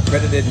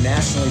accredited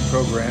nationally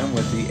program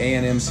with the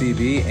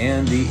ANMCB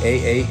and the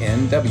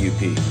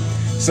AANWP.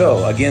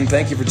 So again,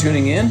 thank you for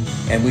tuning in,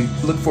 and we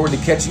look forward to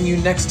catching you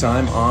next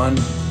time on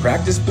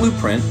Practice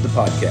Blueprint, the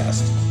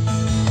podcast.